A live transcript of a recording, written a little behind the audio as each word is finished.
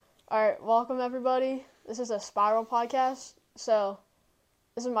All right, welcome everybody. This is a Spiral podcast. So,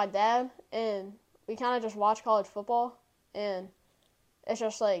 this is my dad, and we kind of just watch college football, and it's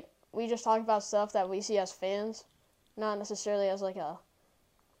just like we just talk about stuff that we see as fans, not necessarily as like a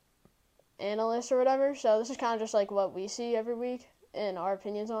analyst or whatever. So, this is kind of just like what we see every week and our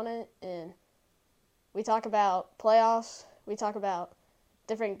opinions on it, and we talk about playoffs, we talk about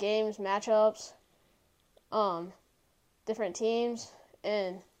different games, matchups, different teams,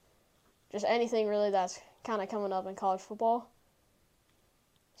 and just anything really that's kind of coming up in college football.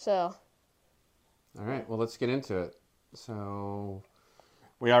 So. All right, well, let's get into it. So,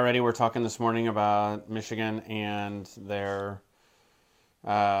 we already were talking this morning about Michigan and their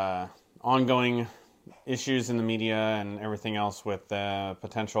ongoing issues in the media and everything else with the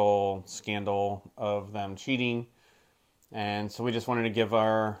potential scandal of them cheating. And so we just wanted to give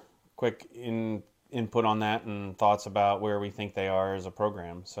our quick input on that and thoughts about where we think they are as a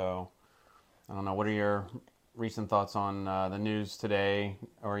program. So, I don't know, what are your recent thoughts on the news today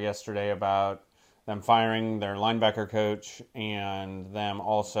or yesterday about them firing their linebacker coach and them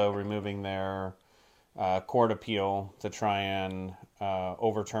also removing their court appeal to try and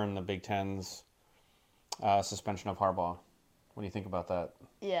overturn the Big Ten's suspension of Harbaugh? What do you think about that?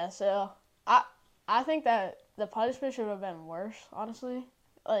 Yeah, so I think that the punishment should have been worse, honestly.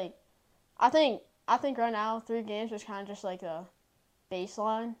 Like, I think right now 3 games is kind of just like a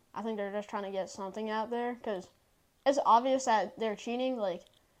baseline. I think they're just trying to get something out there because it's obvious that they're cheating. Like,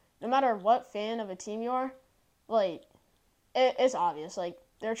 no matter what fan of a team you are, like, it's obvious. Like,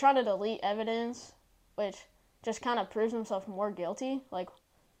 they're trying to delete evidence, which just kind of proves themselves more guilty. Like,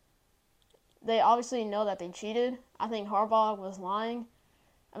 they obviously know that they cheated. I think Harbaugh was lying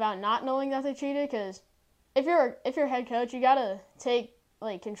about not knowing that they cheated because if you're head coach, you gotta take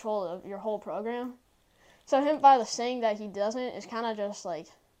like control of your whole program. So him by the saying that he doesn't is kind of just like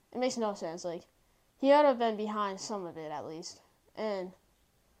it makes no sense. Like he had to have been behind some of it at least, and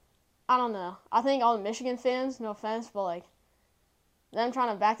I don't know. I think all the Michigan fans, no offense, but like them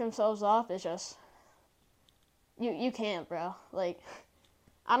trying to back themselves up is just you can't, bro. Like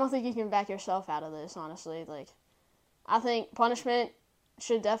I don't think you can back yourself out of this, honestly. Like I think punishment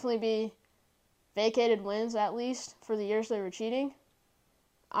should definitely be vacated wins at least for the years they were cheating.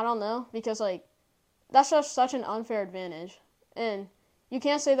 I don't know because like that's just such an unfair advantage. And you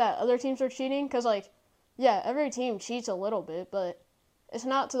can't say that other teams are cheating because, like, yeah, every team cheats a little bit, but it's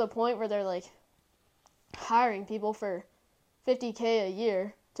not to the point where they're, like, hiring people for $50K a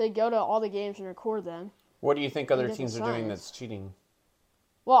year to go to all the games and record them. What do you think other teams are doing that's cheating?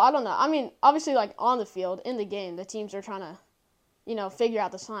 Well, I don't know. I mean, obviously, like, on the field, in the game, the teams are trying to, figure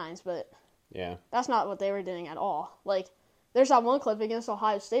out the signs, but yeah, that's not what they were doing at all. Like, there's that one clip against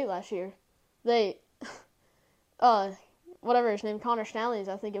Ohio State last year. They... whatever his name, Connor Stallings,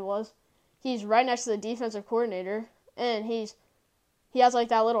 I think it was. He's right next to the defensive coordinator, and he has like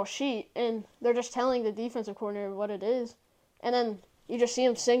that little sheet, and they're just telling the defensive coordinator what it is, and then you just see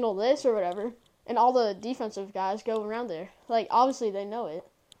him signal this or whatever, and all the defensive guys go around there. Like obviously they know it.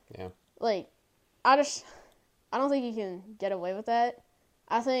 Yeah. Like, I don't think you can get away with that.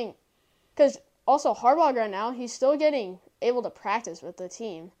 I think, because also Harbaugh right now he's still getting able to practice with the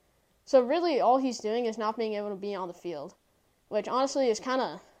team. So really all he's doing is not being able to be on the field, which honestly is kind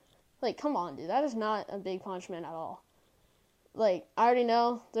of, like, come on, dude. That is not a big punishment at all. Like, I already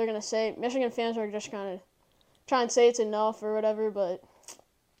know they're going to say, Michigan fans are just going to try and say it's enough or whatever, but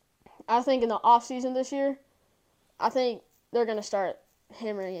I think in the offseason this year, I think they're going to start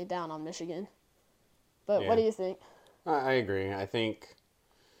hammering it down on Michigan. But What do you think? I agree. I think,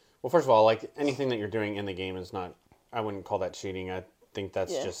 well, first of all, like, anything that you're doing in the game is not, I wouldn't call that cheating. I think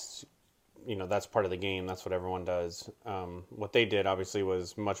that's just, that's part of the game. That's what everyone does. What they did, obviously,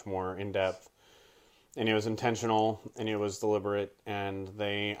 was much more in-depth, and it was intentional, and it was deliberate, and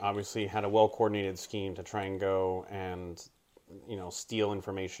they obviously had a well-coordinated scheme to try and go and, steal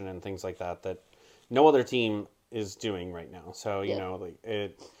information and things like that no other team is doing right now. So, like,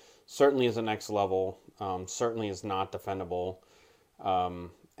 it certainly is the next level, certainly is not defendable,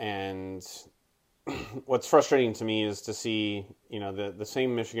 and what's frustrating to me is to see, the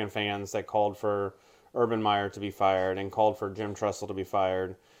same Michigan fans that called for Urban Meyer to be fired and called for Jim Tressel to be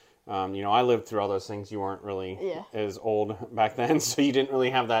fired. I lived through all those things. You weren't really as old back then, so you didn't really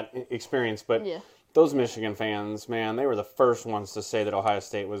have that experience. But those Michigan fans, man, they were the first ones to say that Ohio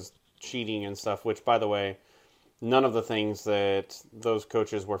State was cheating and stuff, which, by the way, none of the things that those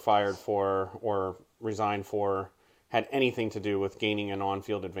coaches were fired for or resigned for had anything to do with gaining an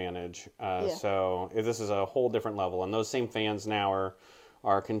on-field advantage. So this is a whole different level. And those same fans now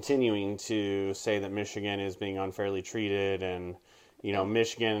are continuing to say that Michigan is being unfairly treated and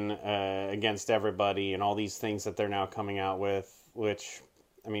Michigan against everybody and all these things that they're now coming out with, which,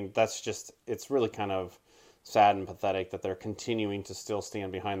 I mean, it's really kind of sad and pathetic that they're continuing to still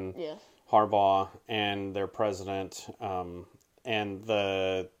stand behind Yeah. Harbaugh and their president, and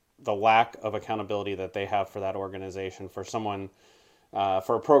the lack of accountability that they have for that organization, for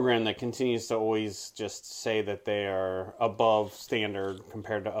a program that continues to always just say that they are above standard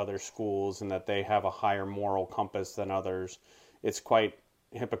compared to other schools and that they have a higher moral compass than others. It's quite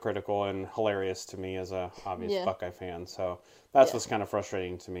hypocritical and hilarious to me as a obvious Buckeye fan. So that's what's kind of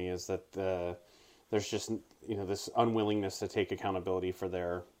frustrating to me, is that there's just this unwillingness to take accountability for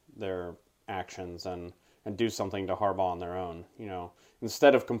their actions and do something to Harbaugh on their own.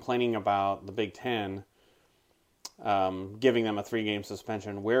 Instead of complaining about the Big Ten giving them a 3-game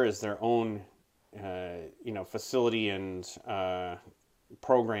suspension, where is their own facility and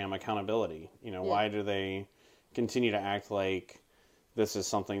program accountability? Why do they continue to act like this is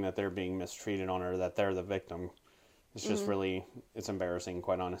something that they're being mistreated on, or that they're the victim? It's just really, it's embarrassing,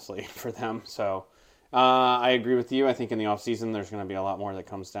 quite honestly, for them. So I agree with you. I think in the offseason there's going to be a lot more that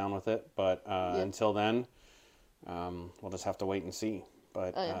comes down with it. But until then, we'll just have to wait and see.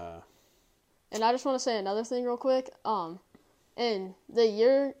 But and I just want to say another thing real quick. In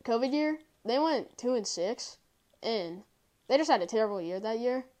the COVID year, they went 2-6, and they just had a terrible year that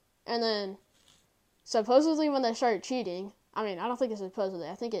year. And then supposedly when they started cheating, I mean, I don't think it's supposedly,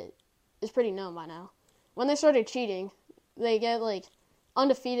 I think it is pretty known by now. When they started cheating, they get like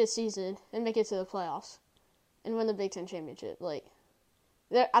undefeated season and make it to the playoffs and win the Big Ten championship. Like,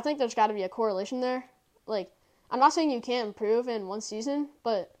 I think there's got to be a correlation there. Like, I'm not saying you can't improve in one season,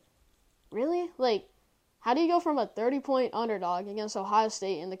 but really, like, how do you go from a 30-point underdog against Ohio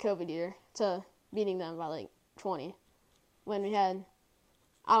State in the COVID year to beating them by like 20 when we had,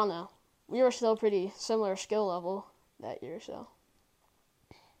 I don't know, we were still pretty similar skill level that year, so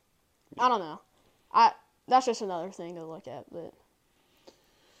I don't know. That's just another thing to look at. But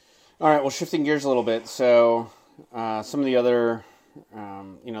all right, well, shifting gears a little bit. So some of the other,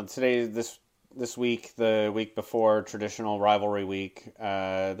 today, this week, the week before traditional rivalry week,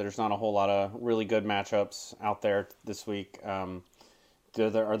 there's not a whole lot of really good matchups out there this week. Are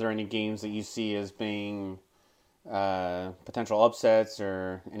there any games that you see as being potential upsets,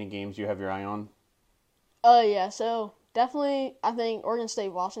 or any games you have your eye on? Yeah, so definitely I think Oregon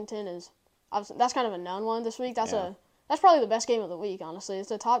State Washington is that's kind of a known one this week. That's probably the best game of the week, honestly.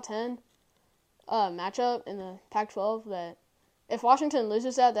 It's a top 10 matchup in the Pac-12 that if Washington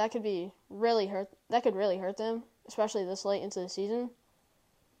loses that could be really hurt. That could really hurt them, especially this late into the season.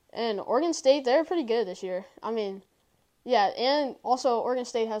 And Oregon State, they're pretty good this year. I mean, yeah, and also Oregon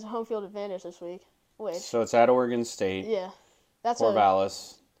State has a home field advantage this week. So it's at Oregon State. Yeah, that's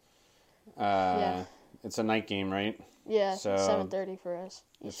Corvallis. Yeah. It's a night game, right? Yeah, so 7:30 for us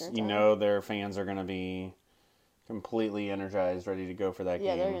Eastern time. Their fans are going to be completely energized, ready to go for that game.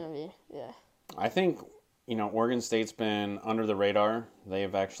 Yeah, they're going to be. Yeah. I think Oregon State's been under the radar. They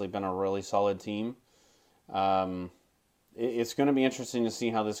have actually been a really solid team. It's going to be interesting to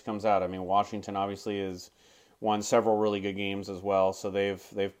see how this comes out. I mean, Washington obviously has won several really good games as well, so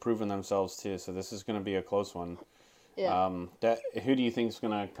they've proven themselves too. So this is going to be a close one. Yeah. Who do you think is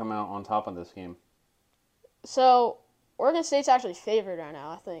going to come out on top of this game? So Oregon State's actually favored right now,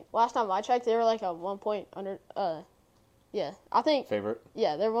 I think. Last time I checked, they were like a 1 point under. Yeah, I think. Favorite?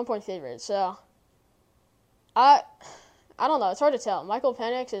 Yeah, they're 1 point favorite. So, I don't know. It's hard to tell. Michael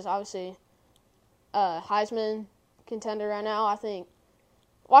Penix is obviously a Heisman contender right now. I think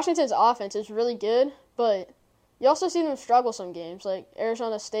Washington's offense is really good, but you also see them struggle some games, like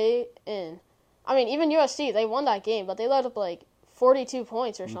Arizona State and, I mean, even USC. They won that game, but they let up like 42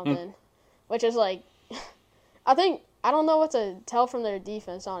 points or something, which is like, I don't know what to tell from their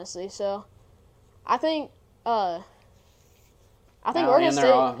defense, honestly. So, I think Oregon and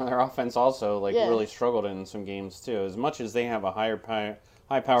State. Their offense also really struggled in some games too. As much as they have a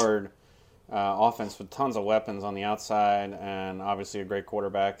high-powered offense with tons of weapons on the outside and obviously a great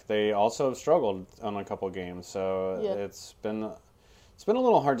quarterback, they also have struggled on a couple games. So it's been a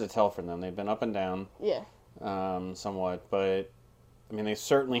little hard to tell for them. They've been up and down, somewhat, but I mean they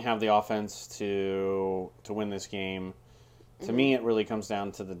certainly have the offense to win this game. To me, it really comes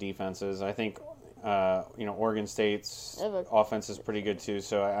down to the defenses. I think Oregon State's offense is pretty good too.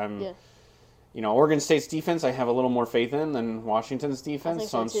 So Oregon State's defense I have a little more faith in than Washington's defense.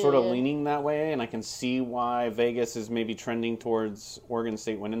 So I'm sort of leaning that way, and I can see why Vegas is maybe trending towards Oregon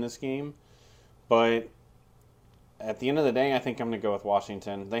State winning this game. But at the end of the day, I think I'm going to go with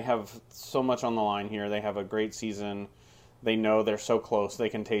Washington. They have so much on the line here. They have a great season. They know they're so close. They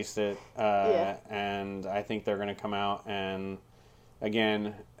can taste it. And I think they're going to come out and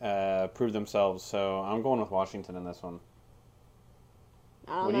again, prove themselves. So I'm going with Washington in this one.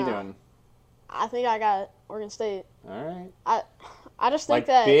 I don't What are know. you doing? I think I got Oregon State. All right. I just think Like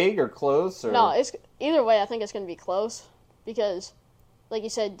that big or close or no, it's either way. I think it's going to be close because, like you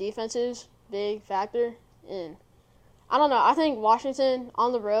said, defense is big factor, and I don't know. I think Washington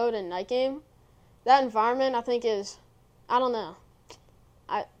on the road and night game, that environment I think is, I don't know.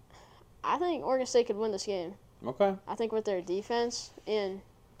 I I think Oregon State could win this game. okay. I think with their defense and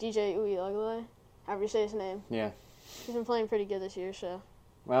DJ Uiagalelei, however you say his name, Yeah. he's been playing pretty good this year. So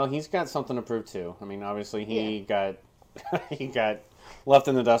Well, he's got something to prove too. I mean, obviously he got he got left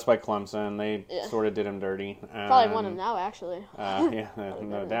in the dust by Clemson. They sort of did him dirty. probably won him now actually. Yeah,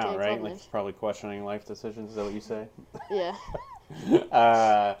 no doubt, right? Like probably questioning life decisions. Is that what you say? Yeah.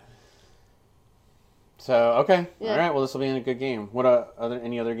 So okay, Yeah. all right. Well, this will be a good game. What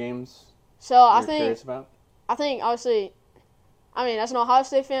any other games So you're curious about? I think obviously, I mean, as an Ohio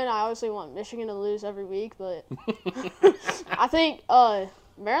State fan, I obviously want Michigan to lose every week, but I think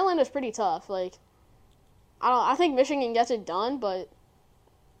Maryland is pretty tough. Like, I think Michigan gets it done, but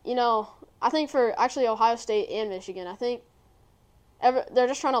I think for actually Ohio State and Michigan, I think they're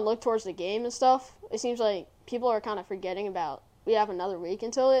just trying to look towards the game and stuff. It seems like people are kind of forgetting about we have another week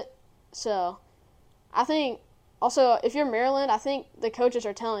until it. So, I think also if you're Maryland, I think the coaches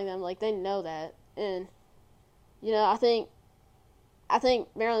are telling them like they know that, and I think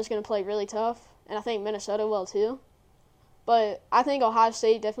Maryland's going to play really tough, and I think Minnesota will too. But I think Ohio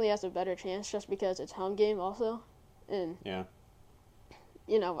State definitely has a better chance just because it's home game also, and Yeah.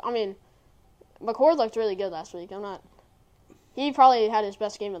 I mean, McCord looked really good last week. He probably had his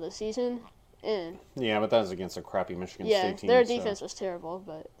best game of the season, and Yeah, but that was against a crappy Michigan yeah, State team. their defense was terrible.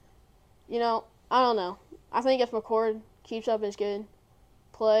 But I don't know. I think if McCord keeps up his good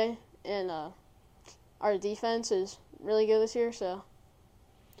play, and our defense is really good this year, so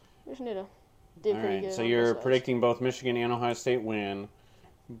we just need to do All pretty right. good. So on you're both sides. predicting both Michigan and Ohio State win,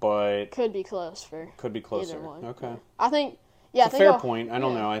 but Could be close for could be closer. either one. Okay. I think. Yeah, It's I a think fair point. I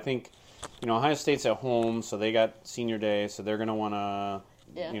don't know. I think, Ohio State's at home, so they got senior day, so they're going to want to,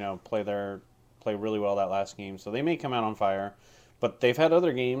 play really well that last game. So they may come out on fire. But they've had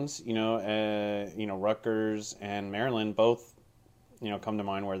other games, Rutgers and Maryland both, come to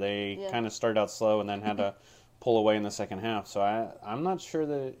mind where they kind of started out slow and then had to pull away in the second half. So I'm not sure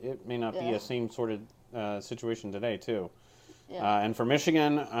that it may not be a same sort of situation today, too. Yeah. And for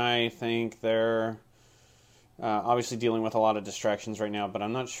Michigan, I think they're obviously dealing with a lot of distractions right now, but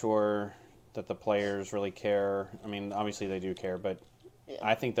I'm not sure that the players really care. I mean, obviously they do care, but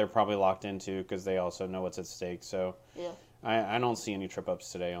I think they're probably locked into because they also know what's at stake. So Yeah. I don't see any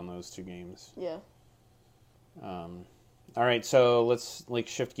trip-ups today on those two games. Yeah. All right, so let's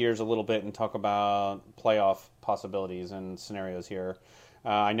shift gears a little bit and talk about playoff possibilities and scenarios here.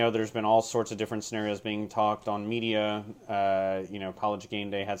 I know there's been all sorts of different scenarios being talked on media. College Game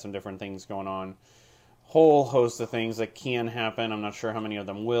Day had some different things going on. Whole host of things that can happen. I'm not sure how many of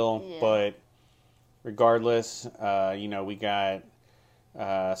them will, but regardless, we got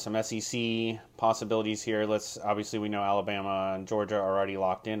some SEC possibilities here. We know Alabama and Georgia are already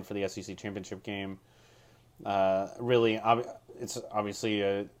locked in for the SEC championship game. It's obviously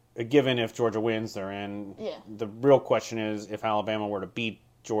a given if Georgia wins, they're in. Yeah. The real question is if Alabama were to beat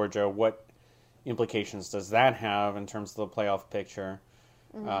Georgia, what implications does that have in terms of the playoff picture?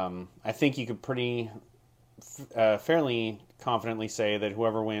 Mm-hmm. I think you could fairly confidently say that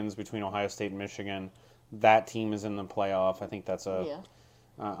whoever wins between Ohio State and Michigan, that team is in the playoff. I think that's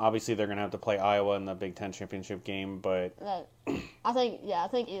obviously they're going to have to play Iowa in the Big Ten championship game, but I think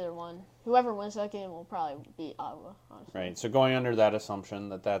either one, whoever wins that game will probably beat Iowa. Honestly. Right. So going under that assumption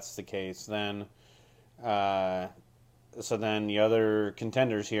that that's the case, then the other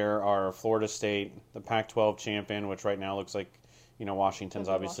contenders here are Florida State, the Pac-12 champion, which right now looks like Washington's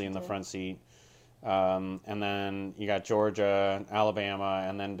obviously in the front seat. And then you got Georgia, Alabama,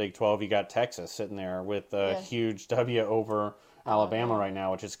 and then Big 12, you got Texas sitting there with a huge W over Alabama right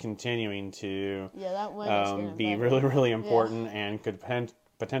now, which is continuing to that win be really, really important and could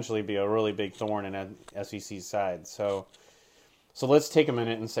potentially be a really big thorn in SEC's side. So let's take a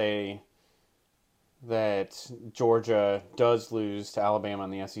minute and say that Georgia does lose to Alabama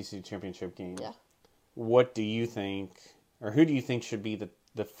in the SEC championship game. Yeah. What do you think, or who do you think should be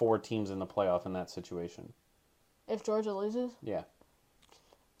the four teams in the playoff in that situation? If Georgia loses? Yeah.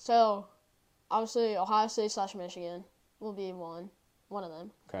 So, obviously, Ohio State / Michigan will be one of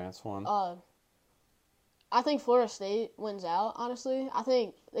them. Okay, that's one. I think Florida State wins out, honestly. I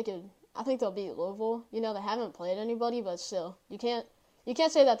think they'll beat Louisville. They haven't played anybody, but still, you can't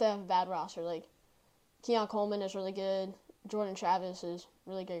say that they have a bad roster. Like, Keon Coleman is really good. Jordan Travis is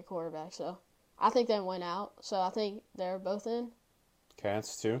really great quarterback. So I think they win out. So I think they're both in. Okay,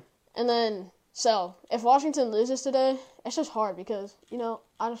 that's 2. And then, so if Washington loses today, it's just hard because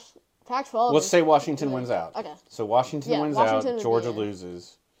Pac-12. Let's say Washington really wins good. out. Okay. So Washington Yeah, wins Washington out. would Georgia be in.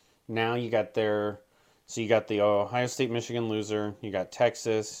 loses. Now you got so you got the Ohio State Michigan loser. You got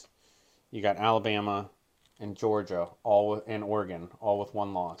Texas. You got Alabama and Georgia, and Oregon, all with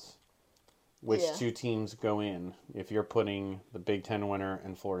 1 loss. Which Yeah. 2 teams go in if you're putting the Big Ten winner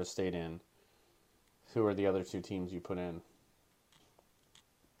and Florida State in? Who are the other 2 teams you put in?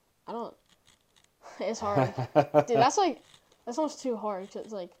 I don't. It's hard, dude. That's almost too hard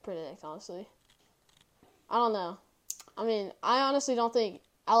to predict. Honestly, I don't know. I mean, I honestly don't think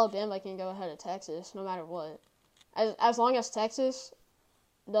Alabama can go ahead of Texas no matter what. As long as Texas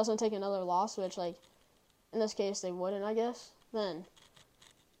doesn't take another loss, which in this case they wouldn't, I guess. Then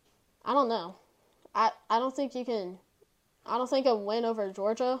I don't know. I don't think you can. I don't think a win over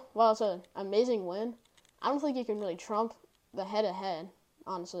Georgia, while it's an amazing win, I don't think you can really trump the head-to-head,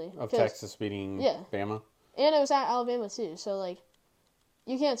 honestly. Of Texas beating Bama? And it was at Alabama, too. So,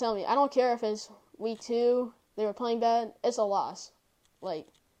 you can't tell me. I don't care if it's week 2, they were playing bad. It's a loss.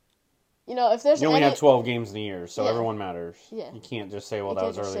 If there's You only have 12 games in the year, so everyone matters. Yeah. You can't just say, well, that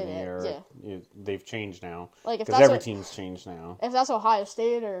was early in the year. Yeah. They've changed now. Because every team's changed now. If that's Ohio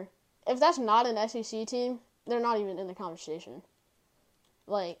State or if that's not an SEC team, they're not even in the conversation.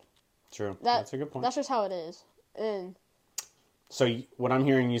 True. That's a good point. That's just how it is. And so what I'm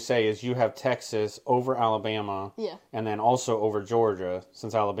hearing you say is you have Texas over Alabama. Yeah. And then also over Georgia,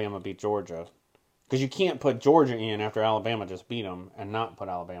 since Alabama beat Georgia. Because you can't put Georgia in after Alabama just beat them and not put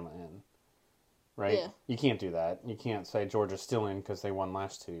Alabama in. Right? Yeah. You can't do that. You can't say Georgia's still in because they won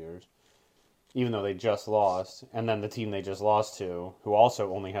last 2 years. Even though they just lost. And then the team they just lost to, who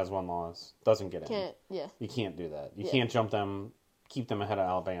also only has 1 loss, doesn't get in. You can't do that. You can't keep them ahead of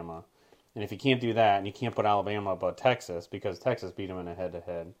Alabama. And if you can't do that, and you can't put Alabama above Texas, because Texas beat them in a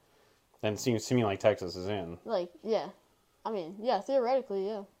head-to-head, then it seems to me like Texas is in. Theoretically,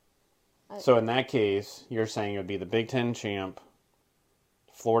 yeah. So in that case, you're saying it would be the Big Ten champ,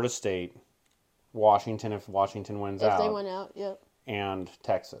 Florida State, Washington if Washington wins out. If they win out, yep. And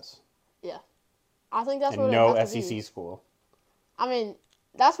Texas. Yeah. I think that's and what no it has to SEC be. school. I mean,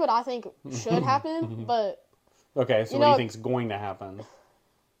 that's what I think should happen, but... Okay, so what do you think is going to happen?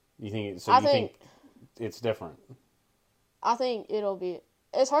 You think it's different? I think it'll be...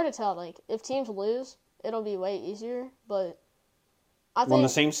 It's hard to tell. If teams lose, it'll be way easier, but... I think in the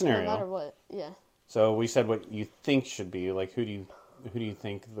same scenario. No matter what, yeah. So we said what you think should be. Who do you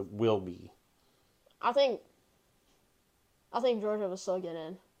think will be? I think Georgia will still get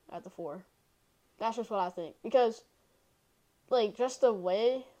in at the 4. That's just what I think. Because, just the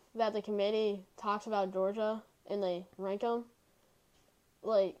way that the committee talks about Georgia and they rank them,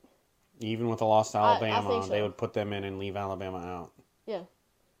 even with a loss to Alabama, I think so. They would put them in and leave Alabama out. Yeah.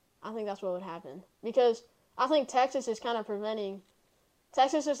 I think that's what would happen. Because I think Texas is kind of preventing...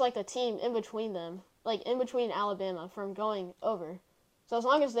 Texas is the team in between them, in between Alabama from going over. So as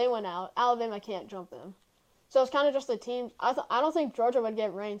long as they went out, Alabama can't jump them. So it's kind of just the team. I don't think Georgia would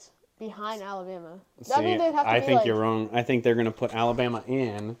get ranked behind Alabama. I think you're wrong. I think they're going to put Alabama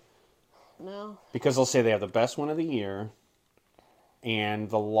in. No. Because they'll say they have the best one of the year, and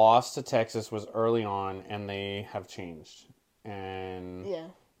the loss to Texas was early on, and they have changed. And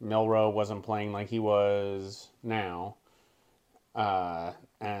Milroe wasn't playing like he was now.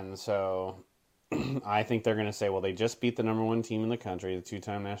 And so I think they're going to say, well, they just beat the number 1 team in the country, the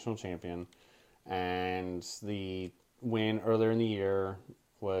 2-time national champion, and the win earlier in the year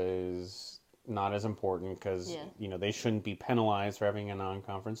was not as important because, they shouldn't be penalized for having a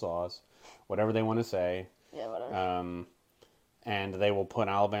non-conference loss, whatever they want to say. Yeah, whatever. And they will put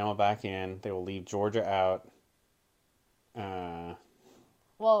Alabama back in. They will leave Georgia out. Now,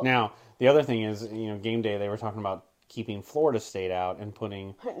 the other thing is, game day, they were talking about keeping Florida State out and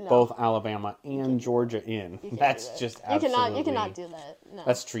putting both Alabama and Georgia in. That's just absolutely... You cannot do that. No.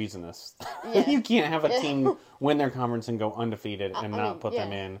 That's treasonous. Yeah. You can't have a team win their conference and go undefeated and not put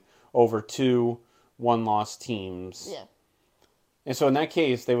them in over 2 one-loss teams. Yeah. And so in that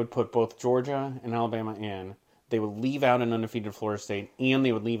case, they would put both Georgia and Alabama in. They would leave out an undefeated Florida State, and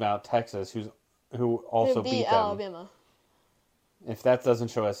they would leave out Texas, who also beat them. Alabama. If that doesn't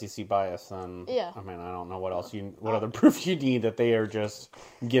show SEC bias, then I don't know what else what other proof you need that they are just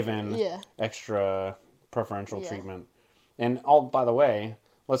given extra preferential treatment. And by the way,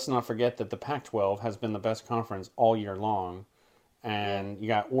 let's not forget that the Pac-12 has been the best conference all year long, and you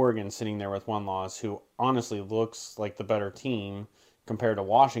got Oregon sitting there with 1 loss, who honestly looks like the better team compared to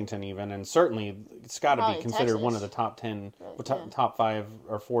Washington even, and certainly it's got to be Probably considered one of Texas. the top 10, Right, top, yeah. top 5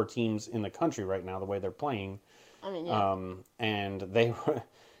 or 4 teams in the country right now, the way they're playing. I mean, yeah. And they,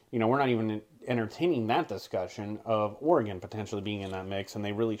 we're not even entertaining that discussion of Oregon potentially being in that mix, and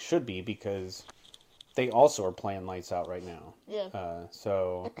they really should be because they also are playing lights out right now. Yeah.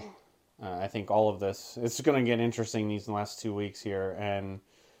 So I think all of this, it's going to get interesting these last 2 weeks here, and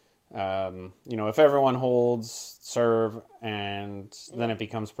if everyone holds serve, and then it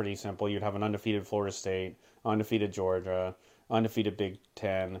becomes pretty simple. You'd have an undefeated Florida State, undefeated Georgia, undefeated Big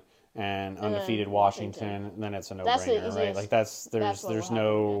Ten, and undefeated then Washington. And then it's a That's the no-brainer, right? easiest. Like there's That's what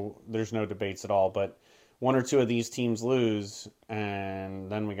will happen. there's no debates at all. But one or two of these teams lose, and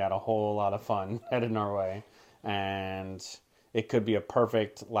then we got a whole lot of fun headed our way, and it could be a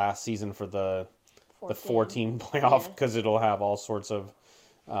perfect last season for the 4-team playoff because it'll have all sorts of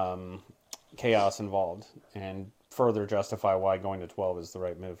chaos involved, and further justify why going to 12 is the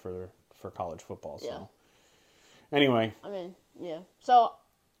right move for college football. So, Yeah. anyway, I mean, yeah. So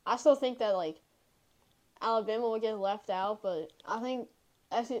I still think that like Alabama will get left out, but I think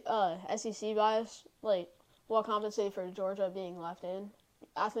SEC bias like will compensate for Georgia being left in.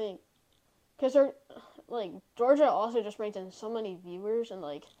 I think because they're like Georgia also just brings in so many viewers and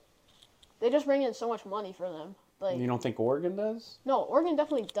like they just bring in so much money for them. Like you don't think Oregon does? no, Oregon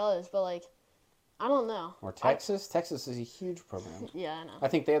definitely does, but like I don't know. Or Texas? Texas is a huge program. Yeah, I know. I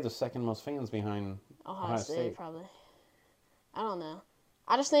think they have the second most fans behind Ohio State probably. I don't know.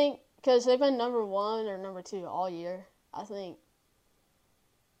 I just think because they've been number 1 or number 2 all year. I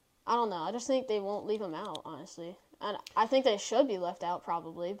don't know. I just think they won't leave them out, honestly. And I think they should be left out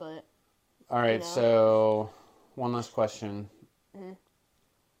probably, but All right, so one last question. Mm-hmm.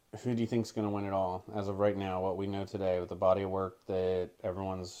 Who do you think is going to win it all as of right now, what we know today with the body of work that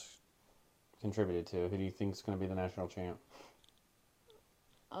everyone's contributed to? Who do you think is going to be the national champ?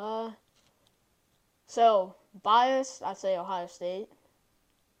 So biased, I'd say Ohio State,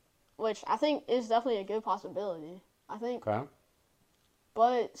 which I think is definitely a good possibility. I think, Okay.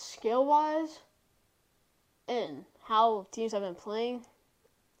 but skill wise, and how teams have been playing,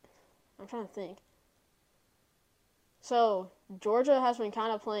 I'm trying to think. So Georgia has been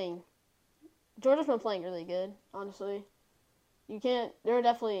kind of playing. Georgia's been playing really good, honestly. They're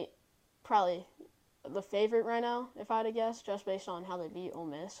definitely probably the favorite right now, if I had to guess, just based on how they beat Ole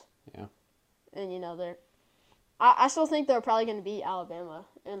Miss. Yeah. And I still think they're probably going to beat Alabama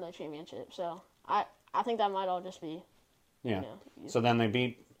in the championship. So I think that might all just be. Yeah. So then they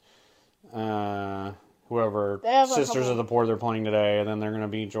beat whoever They have Sisters of the Poor they're playing today, and then they're going to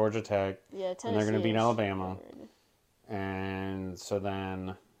beat Georgia Tech. Yeah, Tennessee. And they're going to beat Alabama. And so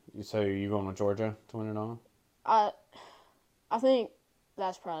then, you going with Georgia to win it all? I think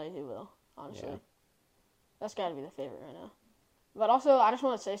that's probably who will, honestly. Yeah. That's got to be the favorite right now. But also, I just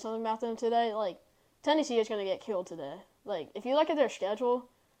want to say something about them today. Like, Tennessee is going to get killed today. Like, if you look at their schedule,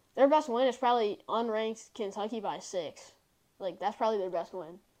 their best win is probably unranked Kentucky by 6. Like, that's probably their best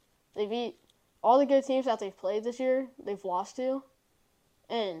win. They beat all the good teams that they've played this year, they've lost to.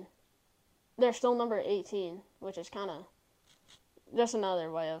 And they're still number 18, which is kind of just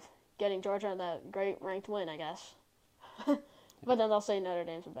another way of getting Georgia that great ranked win, I guess. But then they'll say Notre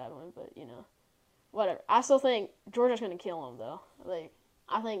Dame's a bad one, but, whatever. I still think Georgia's going to kill them, though. Like,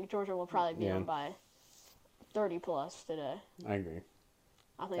 I think Georgia will probably beat them by 30 plus today. I agree.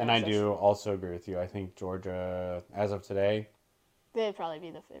 I do also agree with you. I think Georgia, as of today, they'd probably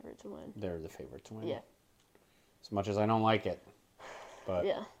be the favorite to win. They're the favorite to win. Yeah. As much as I don't like it. But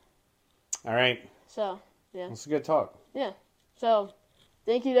yeah. All right. So, yeah. It's a good talk. Yeah. So,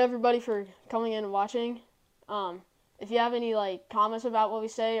 thank you to everybody for coming in and watching. If you have any comments about what we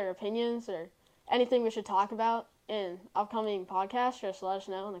say or opinions or anything we should talk about in upcoming podcasts, just let us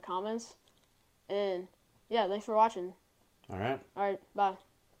know in the comments. And yeah, thanks for watching. All right. All right. Bye.